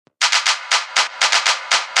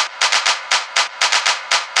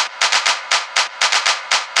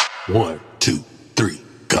One, two, three,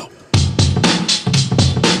 go.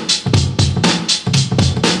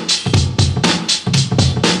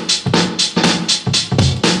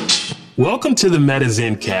 Welcome to the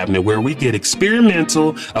MetaZen Cabinet, where we get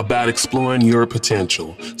experimental about exploring your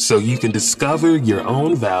potential so you can discover your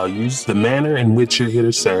own values, the manner in which you're here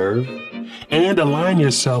to serve, and align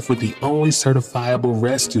yourself with the only certifiable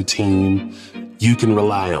rescue team you can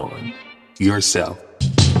rely on, yourself.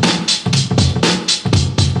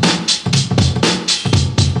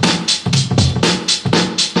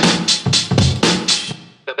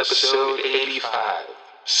 Episode 85,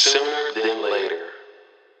 Sooner Than Later.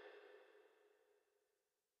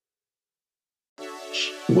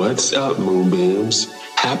 What's up, Moonbeams?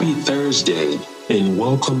 Happy Thursday, and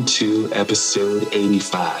welcome to episode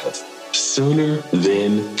 85, Sooner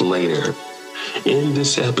Than Later. In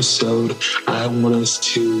this episode, I want us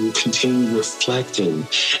to continue reflecting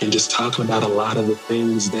and just talking about a lot of the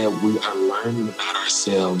things that we are learning about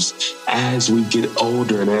ourselves as we get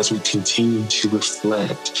older and as we continue to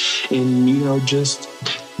reflect. And, just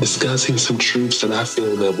discussing some truths that I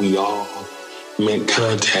feel that we all make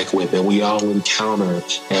contact with, that we all encounter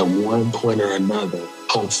at one point or another,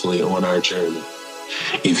 hopefully on our journey.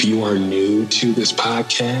 If you are new to this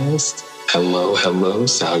podcast, hello,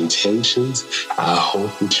 salutations. I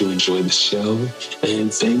hope that you enjoy the show,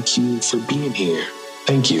 and thank you for being here.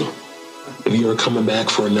 Thank you. If you are coming back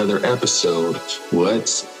for another episode,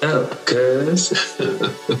 what's up, cuz?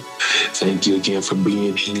 Thank you again for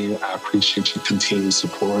being here. I appreciate your continued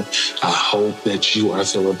support. I hope that you are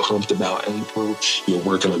feeling pumped about April. You're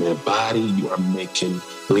working on that body. You are making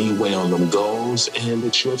leeway on them goals, and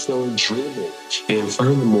that you're feeling driven and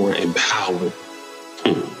furthermore empowered.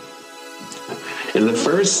 In the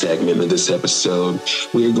first segment of this episode,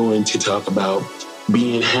 we are going to talk about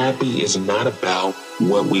being happy is not about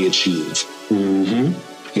what we achieve.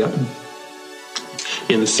 Yep.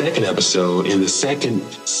 In the second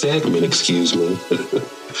segment,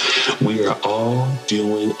 we are all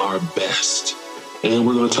doing our best. And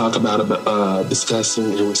we're going to talk about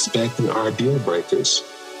discussing and respecting our deal breakers.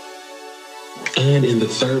 And in the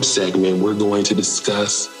third segment, we're going to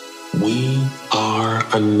discuss we are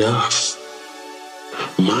enough.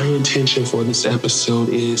 My intention for this episode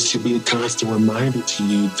is to be a constant reminder to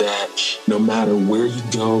you that no matter where you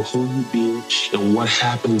go, who you be, and what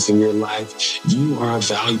happens in your life, you are a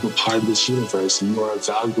valuable part of this universe. You are a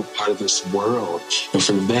valuable part of this world. And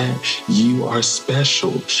for that, you are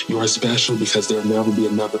special. You are special because there'll never be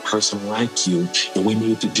another person like you. And we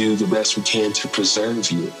need to do the best we can to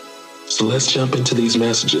preserve you. So let's jump into these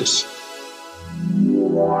messages.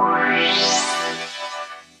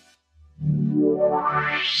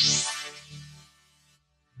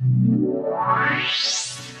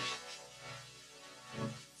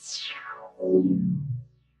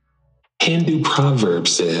 Hindu proverb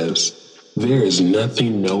says, there is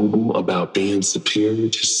nothing noble about being superior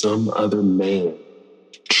to some other man.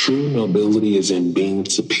 True nobility is in being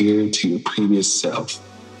superior to your previous self.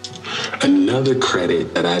 Another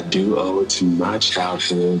credit that I do owe to my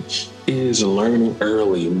childhood is learning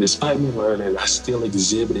early. And despite me learning, I still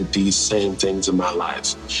exhibited these same things in my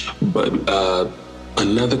life. But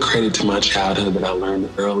another credit to my childhood that I learned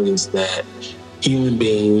early is that human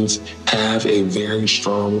beings have a very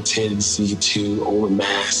strong tendency to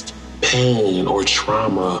overmask pain or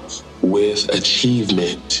trauma with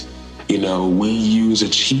achievement. We use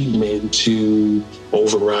achievement to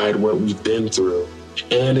override what we've been through.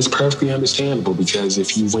 And it's perfectly understandable because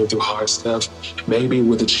if you went through hard stuff, maybe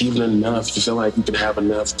with achieving enough, you feel like you can have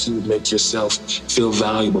enough to make yourself feel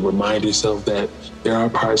valuable, remind yourself that there are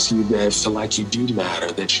parts of you that feel like you do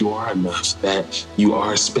matter, that you are enough, that you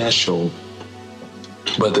are special.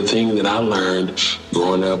 But the thing that I learned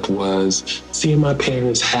growing up was seeing my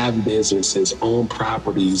parents have businesses, own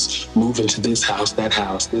properties, move into this house, that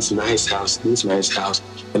house, this nice house,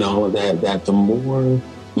 and all of that, that the more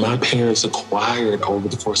my parents acquired over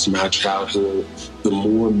the course of my childhood, the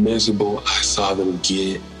more miserable I saw them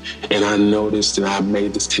get. And I noticed and I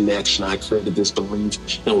made this connection, I created this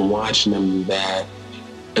belief in watching them that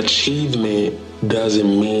achievement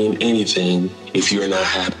doesn't mean anything if you're not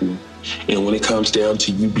happy. And when it comes down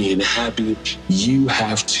to you being happy, you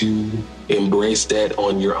have to embrace that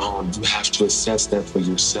on your own. You have to assess that for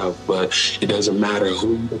yourself. But it doesn't matter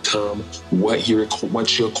who you become, what you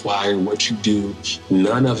acquire, what you do.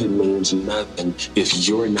 None of it means nothing if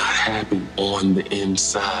you're not happy on the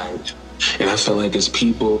inside. And I feel like as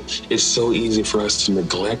people, it's so easy for us to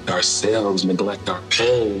neglect ourselves, neglect our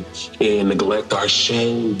pain, and neglect our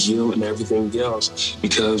shame, guilt, and everything else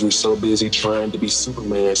because we're so busy trying to be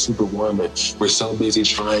Superman, Superwoman. We're so busy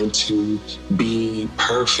trying to be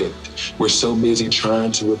perfect. We're so busy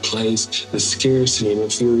trying to replace the scarcity and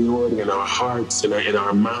inferiority in our hearts and in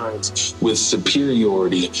our minds with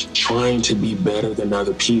superiority, trying to be better than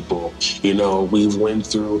other people. You know, we've went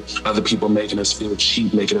through other people making us feel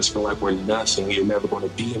cheap, making us feel like we're nothing, you're never going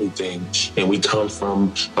to be anything. And we come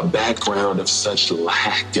from a background of such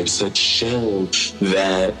lack and such shame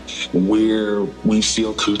that we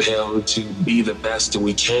feel compelled to be the best that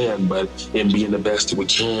we can, but in being the best that we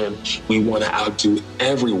can, we want to outdo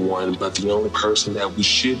everyone, but the only person that we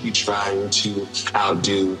should be trying to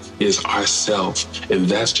outdo is ourselves. And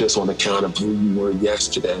that's just on account of who you were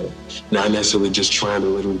yesterday, not necessarily just trying to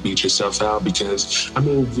literally beat yourself out because, I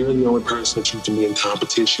mean, you're the only person that you can be in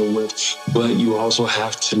competition with, but you also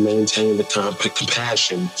have to maintain the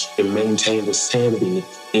compassion and maintain the sanity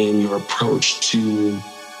in your approach to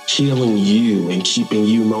healing you and keeping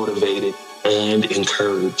you motivated and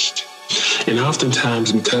encouraged. And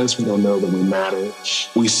oftentimes, because we don't know that we matter,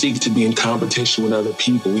 we seek to be in competition with other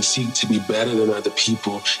people. We seek to be better than other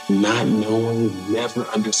people, not knowing, never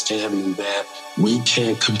understanding that we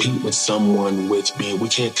can't compete with someone we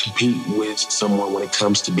can't compete with someone when it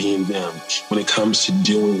comes to being them, when it comes to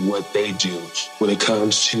doing what they do, when it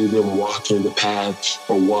comes to them walking the path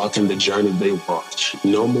or walking the journey they walk,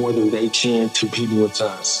 no more than they can competing with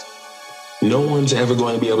us. No one's ever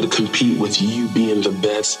going to be able to compete with you being the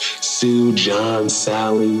best Sue, John,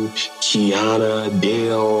 Sally, Kiana,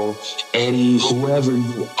 Dale, Eddie, whoever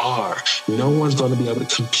you are. No one's going to be able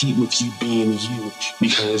to compete with you being you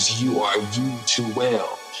because you are you too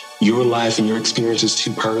well. Your life and your experience is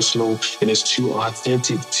too personal and it's too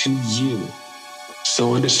authentic to you.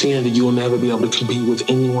 So understand that you will never be able to compete with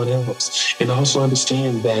anyone else. And also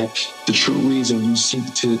understand that the true reason you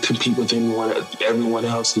seek to compete with everyone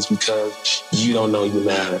else is because you don't know you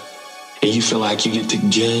matter. And you feel like you get to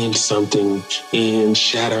gain something in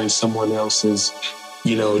shattering someone else's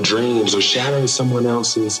dreams or shattering someone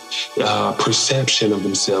else's perception of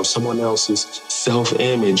themselves, someone else's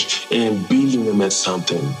self-image, and beating them at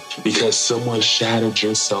something because someone shattered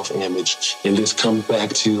your self-image. And this comes back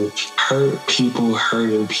to hurt people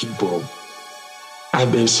hurting people.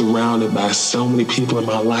 I've been surrounded by so many people in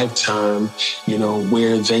my lifetime,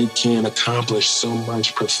 where they can accomplish so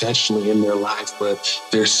much professionally in their life, but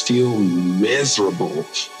they're still miserable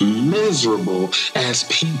as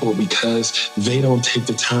people because they don't take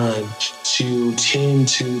the time to tend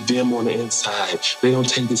to them on the inside. They don't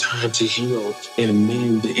take the time to heal and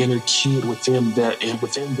mend the inner kid within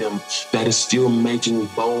them that is still making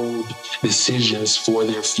bold decisions for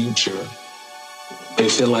their future. They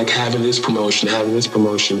feel like having this promotion,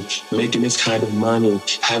 making this kind of money,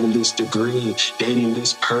 having this degree, dating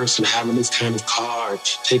this person, having this kind of car,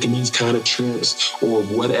 taking these kind of trips, or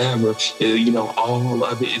whatever, all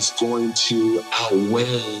of it is going to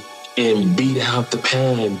outweigh and beat out the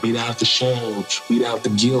pain, beat out the shame, beat out the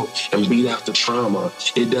guilt, and beat out the trauma.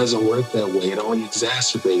 It doesn't work that way. It only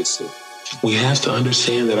exacerbates it. We have to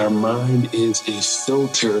understand that our mind is a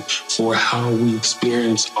filter for how we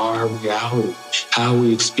experience our reality, how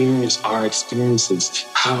we experience our experiences,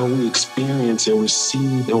 how we experience and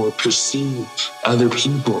receive or perceive other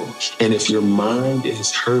people. And if your mind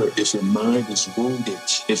is hurt, if your mind is wounded,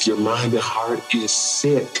 if your mind and heart is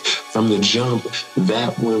sick from the jump,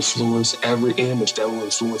 that will influence every image, that will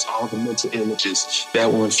influence all the mental images, that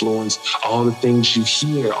will influence all the things you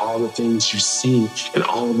hear, all the things you see, and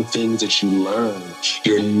all the things that you learn.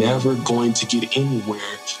 You're never going to get anywhere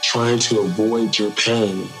trying to avoid your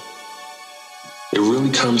pain. It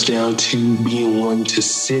really comes down to being willing to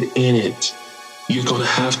sit in it. You're going to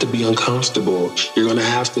have to be uncomfortable. You're going to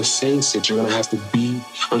have to face it. You're going to have to be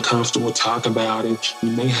uncomfortable, talk about it.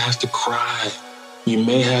 You may have to cry. You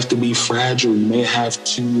may have to be fragile. You may have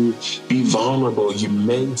to be vulnerable. You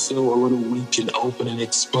may feel a little weak and open and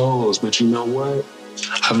exposed. But you know what?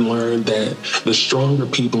 I've learned that the stronger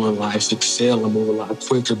people in life excel and move a lot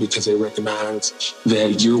quicker because they recognize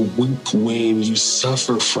that you're weak when you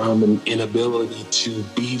suffer from an inability to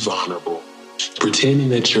be vulnerable. Pretending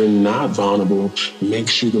that you're not vulnerable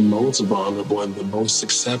makes you the most vulnerable and the most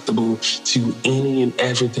susceptible to any and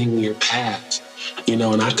everything in your path. And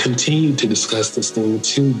I continue to discuss this thing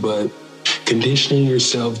too, but conditioning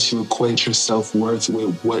yourself to equate your self-worth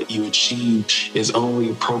with what you achieve is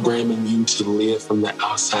only programming you to live from the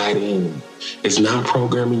outside in. It's not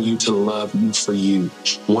programming you to love you for you.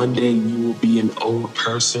 One day you will be an old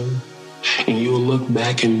person and you'll look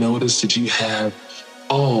back and notice that you have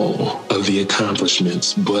all of the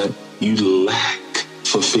accomplishments, but you lack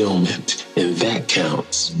fulfillment, and that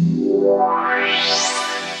counts.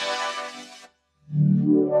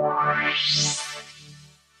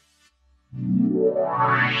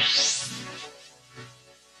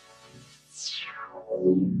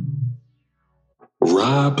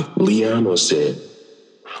 Rob Liano said,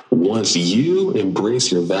 once you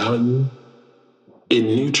embrace your value, it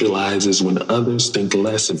neutralizes when others think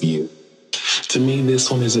less of you. To me, this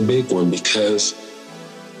one is a big one because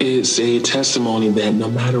it's a testimony that no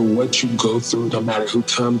matter what you go through, no matter who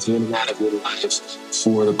comes in and out of your life,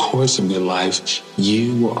 for the course of your life,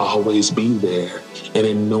 you will always be there. And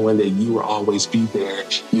in knowing that you will always be there,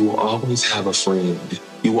 you will always have a friend.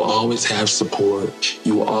 You will always have support.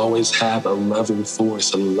 You will always have a loving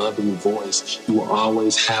force, a loving voice. You will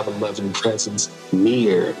always have a loving presence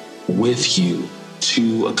near with you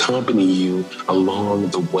to accompany you along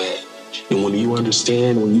the way. And when you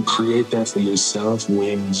understand, when you create that for yourself,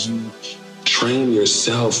 when you train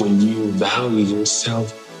yourself, when you value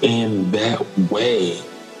yourself in that way,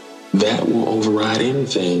 that will override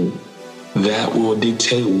anything. That will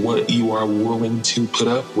dictate what you are willing to put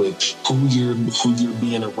up with, who you're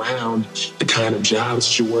being around, the kind of jobs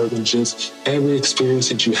that you work, and just every experience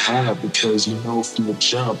that you have, because you know from the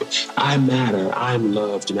jump, I matter, I'm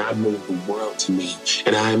loved, and I mean the world to me,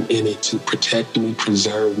 and I'm in it to protect me,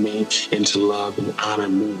 preserve me, and to love and honor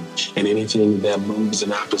me. And anything that moves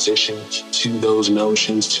in opposition to those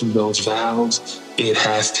notions, to those vows, it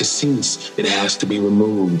has to cease. It has to be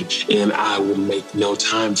removed, and I will make no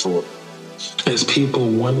time for it. As people,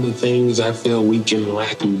 one of the things I feel we can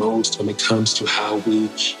lack most when it comes to how we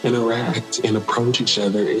interact and approach each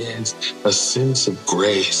other is a sense of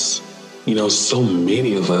grace. You know, so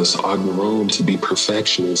many of us are groomed to be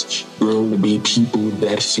perfectionists, groomed to be people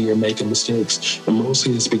that fear making mistakes. And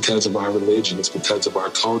mostly it's because of our religion, it's because of our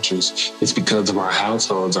cultures, it's because of our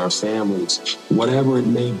households, our families, whatever it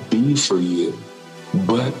may be for you.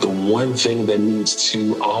 But the one thing that needs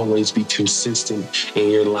to always be consistent in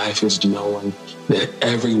your life is knowing that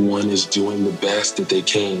everyone is doing the best that they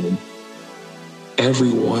can.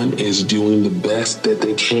 Everyone is doing the best that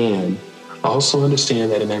they can. Also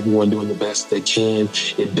understand that in everyone doing the best they can,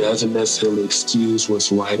 it doesn't necessarily excuse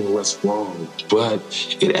what's right and what's wrong, but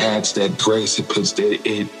it adds that grace. It puts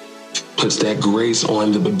that grace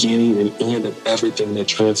on the beginning and end of everything that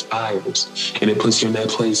transpires. And it puts you in that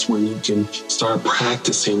place where you can start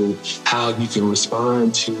practicing how you can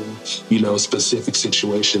respond to, specific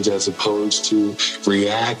situations, as opposed to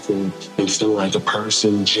reacting and feeling like a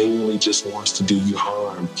person genuinely just wants to do you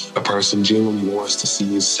harm. A person genuinely wants to see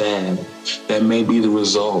you sad. That may be the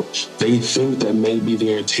result. They think that may be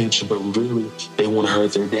their intention, but really they want to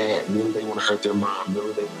hurt their dad. Really they want to hurt their mom.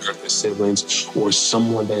 Really they want to hurt their siblings or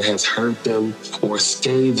someone that has hurt them or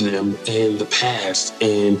scathed them in the past,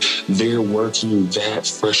 and they're working that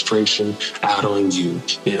frustration out on you.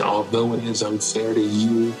 And although it is unfair to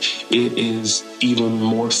you, it is even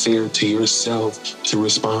more fair to yourself to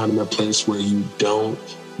respond in a place where you don't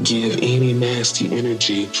give any nasty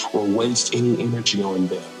energy or waste any energy on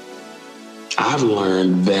them. I've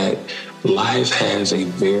learned that life has a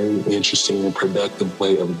very interesting and productive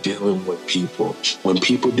way of dealing with people. When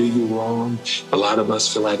people do you wrong, a lot of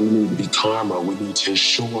us feel like we need to be karma. We need to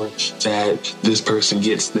ensure that this person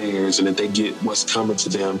gets theirs and that they get what's coming to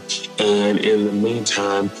them. And in the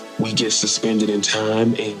meantime, we get suspended in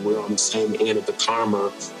time and we're on the same end of the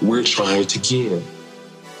karma we're trying to give.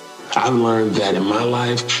 I've learned that in my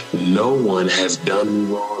life, no one has done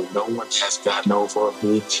me wrong. No one has gotten over on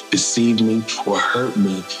me, deceived me, or hurt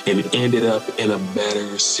me, and ended up in a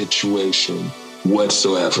better situation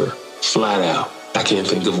whatsoever. Flat out. I can't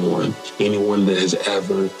think of one. Anyone that has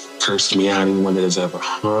ever cursed me out, anyone that has ever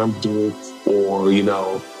harmed me, or,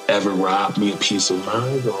 ever robbed me of peace of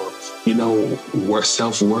mind, or,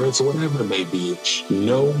 self-worth, or whatever it may be.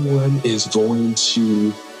 No one is going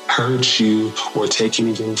to hurt you or take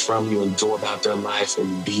anything from you and go about their life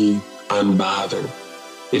and be unbothered.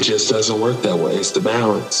 It just doesn't work that way. It's the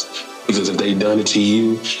balance. Because if they've done it to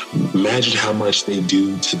you, imagine how much they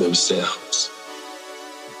do to themselves.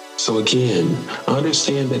 So again,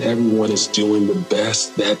 understand that everyone is doing the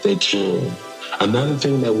best that they can. Another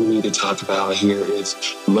thing that we need to talk about here is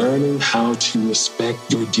learning how to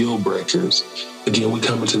respect your deal breakers. Again, we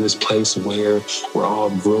come into this place where we're all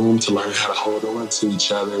groomed to learn how to hold on to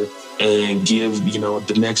each other and give,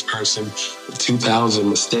 the next person 2,000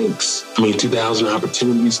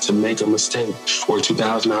 opportunities to make a mistake, or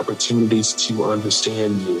 2,000 opportunities to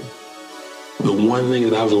understand you. The one thing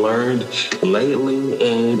that I've learned lately,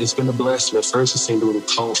 and it's been a blessing. At first, it seemed a little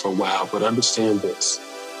cold for a while, but understand this.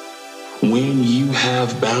 When you have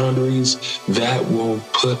have boundaries, that will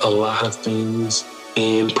put a lot of things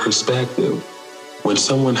in perspective. When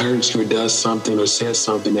someone hurts you or does something or says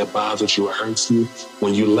something that bothers you or hurts you,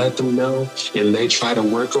 when you let them know and they try to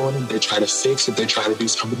work on it, they try to fix it, they try to do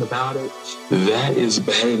something about it, that is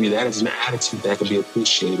behavior, that is an attitude that can be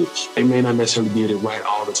appreciated. They may not necessarily get it right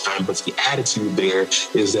all the time, but the attitude there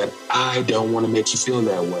is that I don't want to make you feel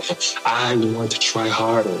that way. I want to try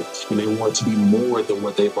harder, and they want to be more than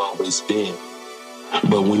what they've always been.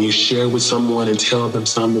 But when you share with someone and tell them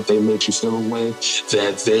something that they make you feel a way,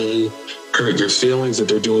 that they hurt your feelings, that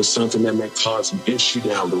they're doing something that may cause an issue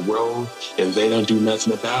down the road, and they don't do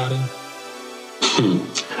nothing about it,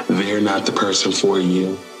 they're not the person for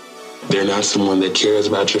you. They're not someone that cares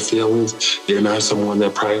about your feelings. They're not someone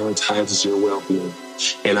that prioritizes your well-being.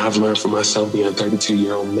 And I've learned for myself, being a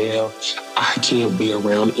 32-year-old male, I can't be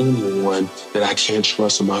around anyone that I can't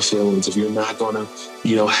trust with my feelings. If you're not going to,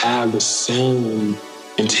 have the same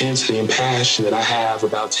intensity and passion that I have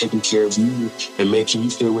about taking care of you and making you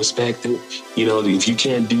feel respected, if you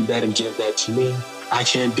can't do that and give that to me, I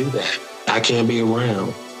can't do that. I can't be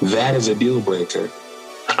around. That is a deal breaker.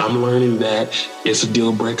 I'm learning that it's a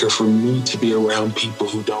deal breaker for me to be around people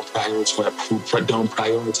who don't prioritize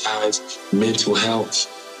mental health.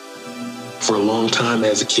 For a long time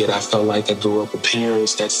as a kid, I felt like I grew up with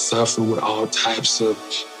parents that suffered with all types of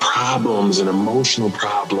problems and emotional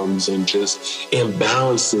problems and just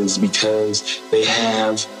imbalances because they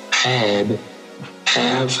had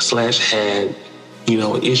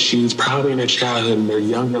issues probably in their childhood and their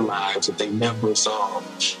younger lives that they never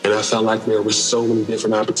solved. And I felt like there were so many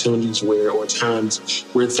different opportunities or times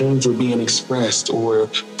where things were being expressed or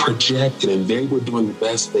projected and they were doing the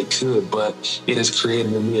best they could, but it has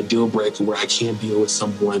created in me a deal breaker where I can't deal with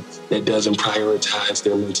someone that doesn't prioritize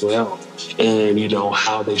their mental health and,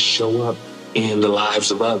 how they show up in the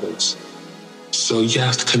lives of others. So you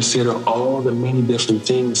have to consider all the many different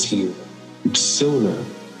things here sooner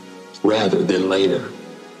rather than later.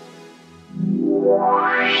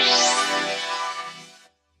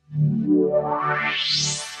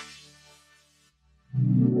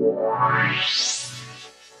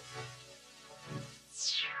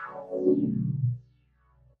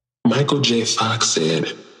 Michael J. Fox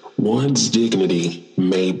said, "One's dignity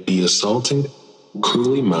may be assaulted,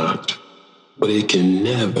 cruelly mocked, but it can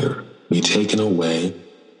never be taken away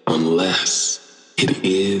unless it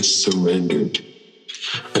is surrendered."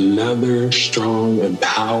 Another strong and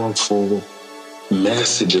powerful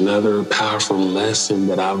message, another powerful lesson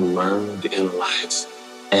that I've learned in life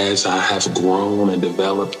as I have grown and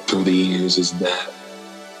developed through the years is that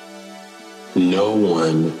no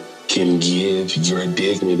one can give your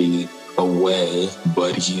dignity away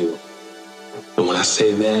but you. And when I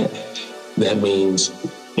say that, that means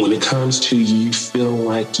when it comes to you feeling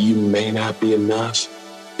like you may not be enough,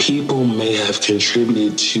 people may have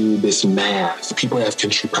contributed to this math. People have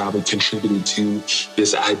probably contributed to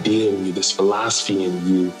this idea in you, this philosophy in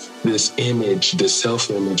you, this image, this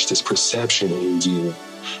self-image, this perception in you.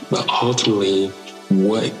 But ultimately,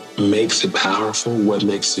 what makes it powerful, what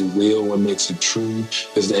makes it real, what makes it true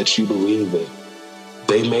is that you believe it.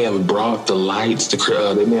 They may have brought the lights,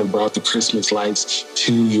 they may have brought the Christmas lights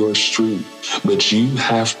to your street, but you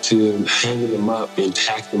have to hang them up and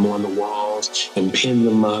tack them on the walls and pin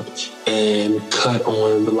them up and cut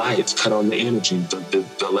on the lights, cut on the energy, the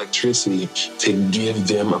electricity to give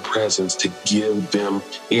them a presence, to give them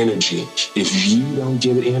energy. If you don't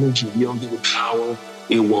give it energy, if you don't give it power,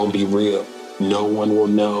 it won't be real. No one will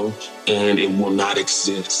know, and it will not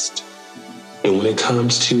exist. And when it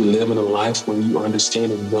comes to living a life where you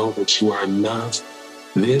understand and know that you are enough,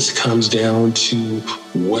 this comes down to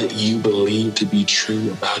what you believe to be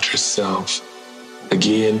true about yourself.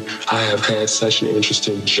 Again, I have had such an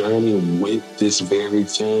interesting journey with this very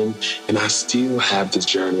thing, and I still have this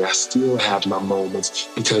journey. I still have my moments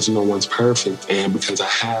because no one's perfect, and because I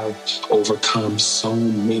have overcome so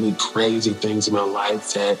many crazy things in my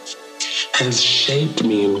life that has shaped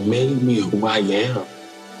me and made me who I am.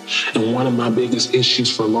 And one of my biggest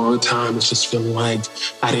issues for a long time is just feeling like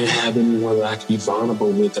I didn't have anyone that I could be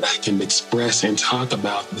vulnerable with, that I can express and talk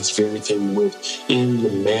about this very thing with in the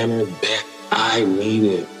manner that I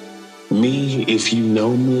needed. Me, if you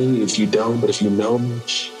know me, if you don't, but if you know me,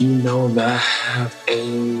 you know that I have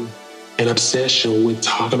an obsession with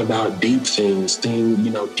talking about deep things,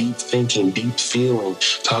 deep thinking, deep feeling,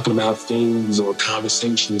 talking about things or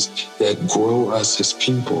conversations that grow us as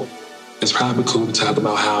people. It's probably cool to talk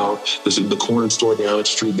about how the corner store down the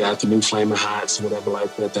street got the new Flamin' Hots and whatever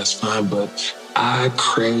like that. That's fine. But I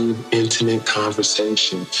crave intimate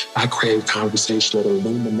conversation. I crave conversation that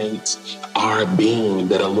illuminates our being,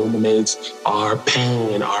 that illuminates our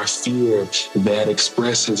pain, our fear, that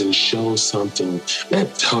expresses and shows something,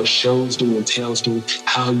 that shows me and tells me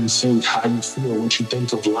how you think, how you feel, what you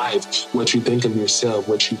think of life, what you think of yourself,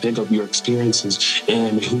 what you think of your experiences,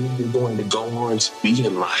 and who you're going to go on to be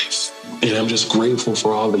in life. And I'm just grateful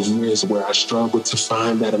for all the years where I struggled to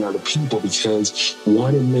find that in other people, because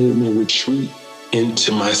one, it made me retreat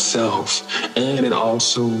into myself, and it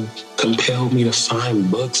also compelled me to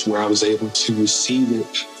find books where I was able to receive it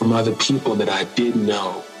from other people that I didn't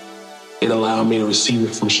know. It allowed me to receive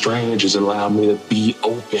it from strangers. It allowed me to be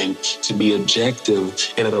open, to be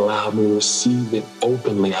objective, and it allowed me to receive it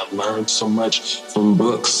openly. I learned so much from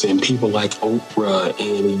books and people like Oprah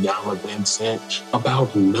and Iyanla Vanzant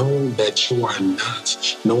about knowing that you are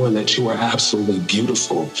not, knowing that you are absolutely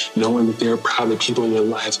beautiful, knowing that there are probably people in your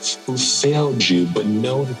life who failed you, but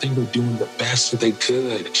know that they were doing the best that they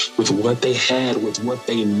could with what they had, with what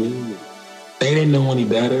they knew. They didn't know any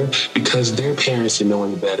better because their parents didn't know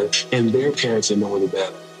any better, and their parents didn't know any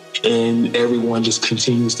better. And everyone just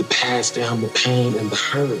continues to pass down the pain and the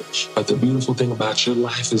hurt. But the beautiful thing about your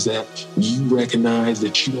life is that you recognize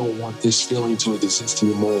that you don't want this feeling to exist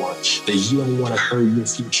anymore, that you don't want to hurt your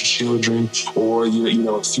future children or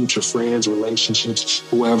your, future friends, relationships,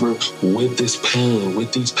 whoever, with this pain,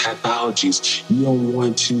 with these pathologies. You don't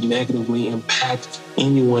want to negatively impact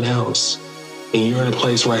anyone else. And you're in a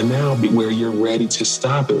place right now where you're ready to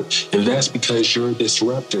stop it. And that's because you're a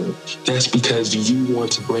disruptor. That's because you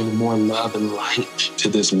want to bring more love and light to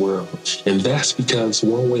this world. And that's because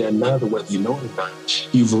one way or another, whether you know it or not,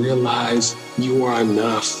 you've realized you are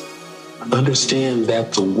enough. Understand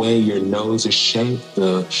that the way your nose is shaped,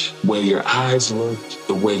 the way your eyes look,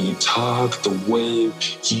 the way you talk, the way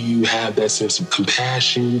you have that sense of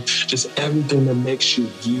compassion, just everything that makes you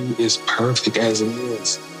you is perfect as it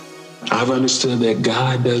is. I've understood that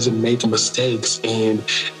God doesn't make mistakes, and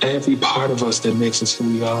every part of us that makes us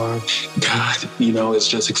who we are, God, is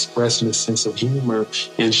just expressing a sense of humor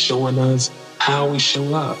and showing us how we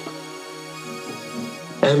show up.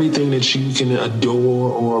 Everything that you can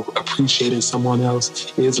adore or appreciate in someone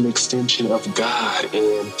else is an extension of God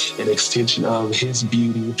and an extension of His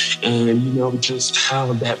beauty, and just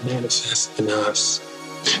how that manifests in us.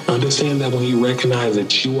 Understand that when you recognize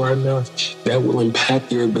that you are enough, that will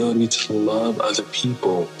impact your ability to love other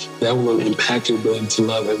people. That will impact your ability to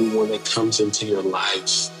love everyone that comes into your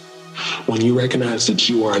life. When you recognize that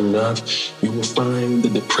you are enough, you will find the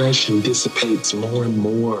depression dissipates more and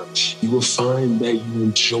more. You will find that you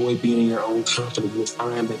enjoy being in your own company. You will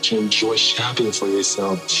find that you enjoy shopping for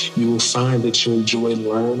yourself. You will find that you enjoy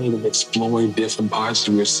learning and exploring different parts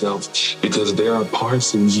of yourself, because there are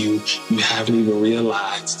parts of you haven't even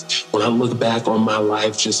realized. When I look back on my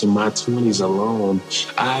life just in my 20s alone,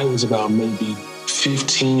 I was about maybe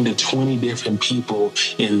 15 to 20 different people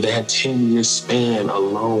in that 10-year span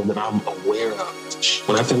alone that I'm aware of.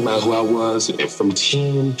 When I think about who I was from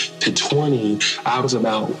 10 to 20, I was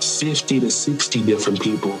about 50 to 60 different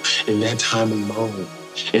people in that time alone.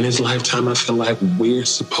 In this lifetime, I feel like we're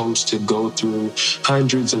supposed to go through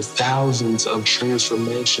hundreds of thousands of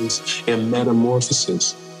transformations and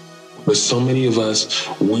metamorphoses. But so many of us,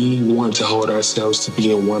 we want to hold ourselves to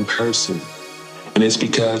being one person. And it's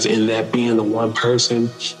because in that being the one person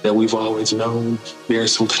that we've always known,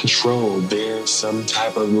 there's some control, there's some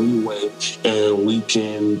type of leeway, and we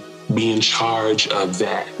can be in charge of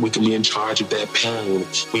that. We can be in charge of that pain.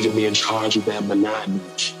 We can be in charge of that monotony.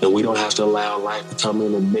 And we don't have to allow life to come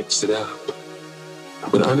in and mix it up.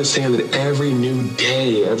 But understand that every new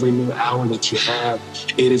day, every new hour that you have,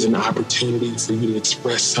 it is an opportunity for you to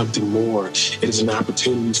express something more. It is an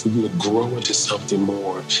opportunity for you to grow into something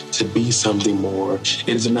more, to be something more. It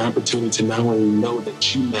is an opportunity to not only know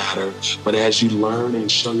that you matter, but as you learn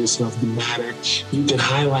and show yourself you matter, you can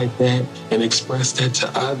highlight that and express that to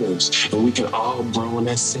others. And we can all grow in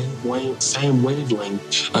that same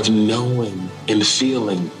wavelength of knowing and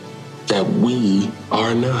feeling that we are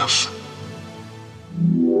enough.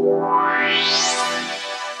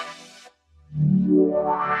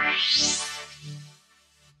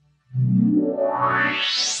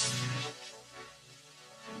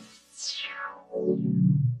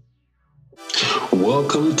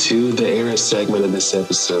 Welcome to the Air segment of this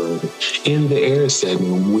episode. In the Air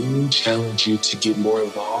segment, we challenge you to get more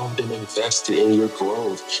involved and invested in your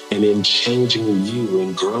growth and in changing you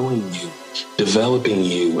and growing you, developing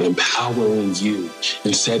you, empowering you,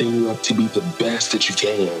 and setting you up to be the best that you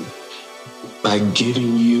can by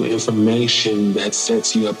giving you information that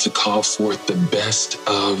sets you up to call forth the best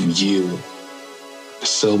of you.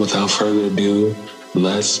 So without further ado,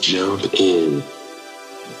 let's jump in.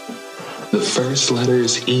 The first letter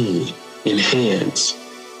is E. Enhance.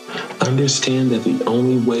 Understand that the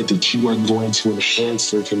only way that you are going to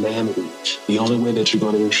enhance your humanity, the only way that you're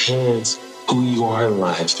going to enhance who you are in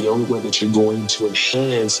life, the only way that you're going to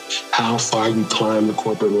enhance how far you climb the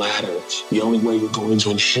corporate ladder, the only way you're going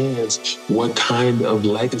to enhance what kind of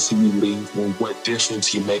legacy you leave and what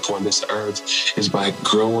difference you make on this earth is by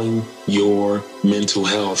growing your mental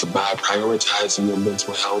health, by prioritizing your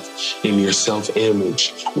mental health and your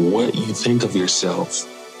self-image, what you think of yourself.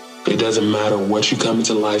 It doesn't matter what you come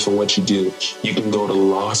into life and what you do. You can go to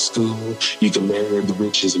law school. You can marry the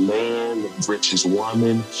richest man, the richest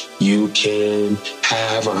woman. You can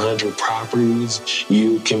have 100 properties.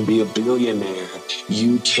 You can be a billionaire.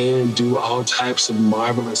 You can do all types of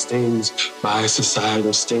marvelous things by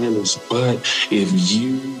societal standards. But if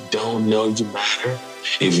you don't know you matter,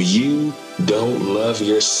 if you don't love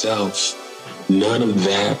yourself, none of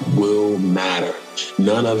that will matter.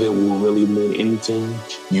 None of it will really mean anything.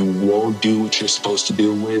 You won't do what you're supposed to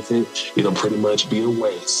do with it. It'll pretty much be a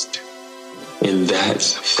waste. And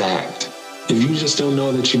that's fact. If you just don't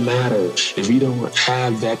know that you matter, if you don't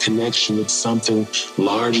have that connection with something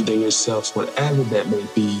larger than yourself, whatever that may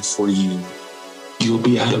be for you, you'll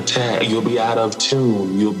be out of tag, you'll be out of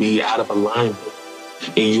tune, you'll be out of alignment,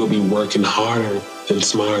 and you'll be working harder than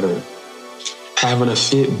smarter. Having a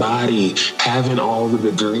fit body, having all the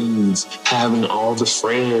degrees, having all the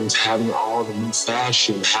friends, having all the new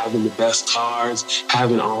fashion, having the best cars,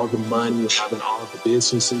 having all the money, having all the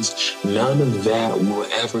businesses, none of that will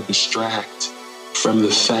ever distract from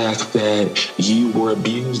the fact that you were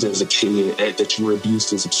abused as a kid, that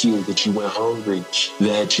you went hungry,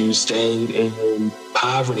 that you stayed in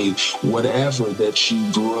poverty, whatever, that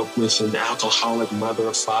you grew up with an alcoholic mother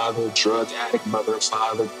or father, drug addict mother or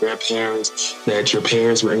father, grandparents, that your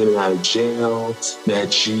parents were in and out of jail,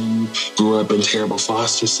 that you grew up in terrible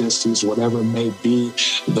foster systems, whatever it may be,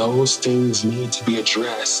 those things need to be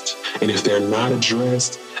addressed. And if they're not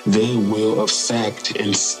addressed, they will affect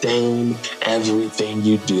and stain everything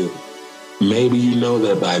you do. Maybe you know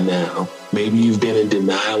that by now. Maybe you've been in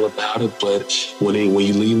denial about it, but when you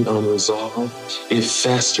leave it unresolved, it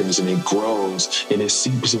festers and it grows and it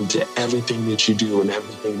seeps into everything that you do and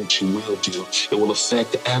everything that you will do. It will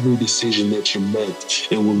affect every decision that you make.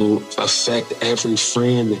 It will affect every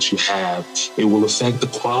friend that you have. It will affect the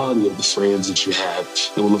quality of the friends that you have.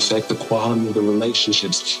 It will affect the quality of the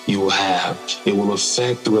relationships you will have. It will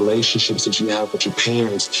affect the relationships that you have with your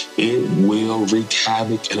parents. It will wreak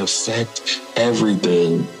havoc and affect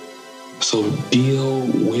everything. So deal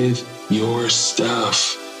with your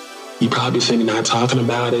stuff. You probably think not talking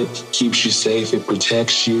about it keeps you safe, it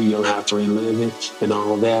protects you, you don't have to relive it and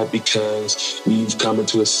all that, because we've come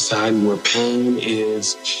into a society where pain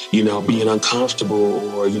is, being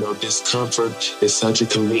uncomfortable, or, discomfort is such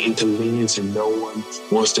a inconvenience and no one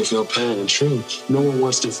wants to feel pain. True, no one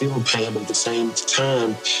wants to feel pain, but at the same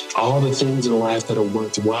time, all the things in life that are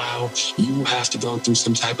worthwhile, you have to go through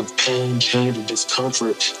some type of pain, change, or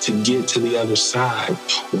discomfort to get to the other side.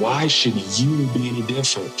 Why should you be any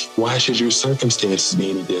different? Why should your circumstances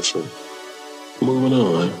be any different? Moving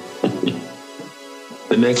on.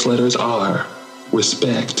 The next letters are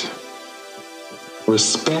respect.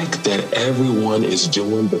 Respect that everyone is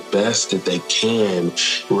doing the best that they can.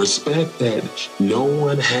 Respect that no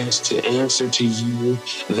one has to answer to you,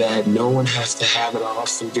 that no one has to have it all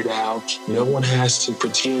figured out. No one has to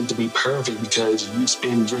pretend to be perfect because you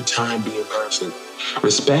spend your time being perfect.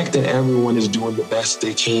 Respect that everyone is doing the best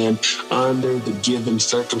they can under the given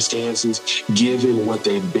circumstances, given what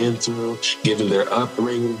they've been through, given their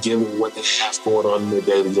upbringing, given what they have going on in their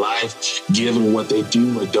daily life, given what they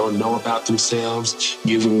do or don't know about themselves,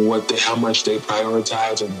 given how much they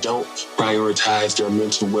prioritize or don't prioritize their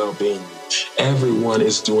mental well-being. Everyone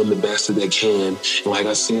is doing the best that they can. And like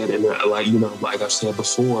I said, like I've said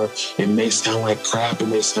before, it may sound like crap. It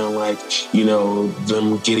may sound like,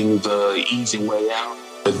 them getting the easy way out.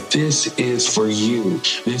 But this is for you.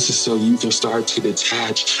 This is so you can start to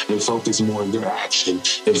detach and focus more on your action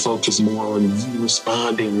and focus more on you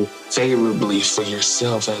responding favorably for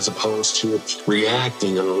yourself as opposed to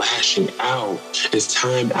reacting and lashing out. It's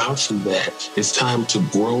time out from that. It's time to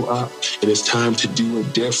grow up and it's time to do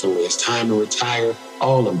it differently. It's time to retire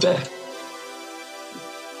all of that.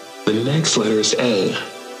 The next letter is A,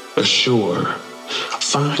 assure.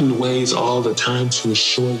 Find ways all the time to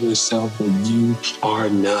assure yourself that you are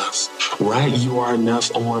enough. Write "you are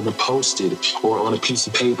enough" on a Post-it or on a piece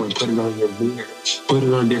of paper and put it on your mirror. Put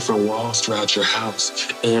it on different walls throughout your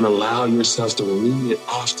house and allow yourself to read it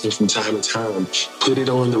often from time to time. Put it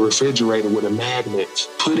on the refrigerator with a magnet.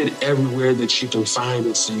 Put it everywhere that you can find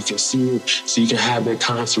it so you can see it, so you can have that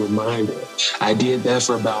constant reminder. I did that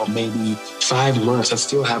for about maybe 5 months. I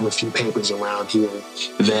still have a few papers around here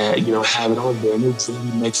that, have it on there, and it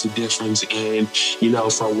really makes a difference. And,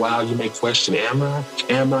 for a while you may question, am I?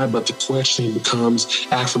 Am I? But the question becomes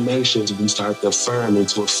affirmations when you start to affirm, and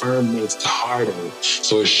to affirm means to harden.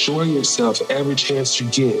 So assure yourself every chance you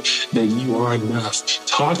get that you are enough.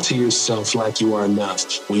 Talk to yourself like you are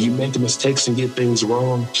enough. When you make mistakes and get things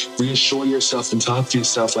wrong, reassure yourself and talk to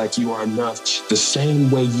yourself like you are enough, the same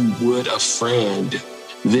way you would a friend.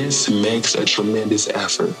 This makes a tremendous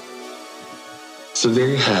effort. So there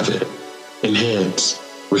you have it. Enhance,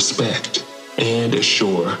 respect, and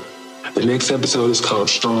assure. The next episode is called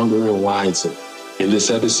Stronger and Wiser. In this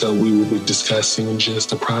episode, we will be discussing just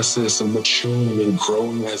the process of maturing and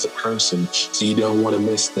growing as a person, so you don't want to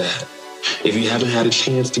miss that. If you haven't had a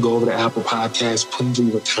chance to go over to Apple Podcasts, please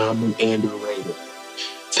leave a comment and a rating.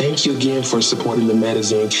 Thank you again for supporting the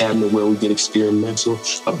Medizin Cabinet, where we get experimental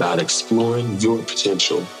about exploring your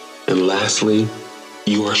potential. And lastly,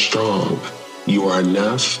 you are strong. You are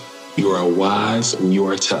enough, you are wise, and you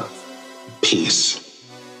are tough. Peace.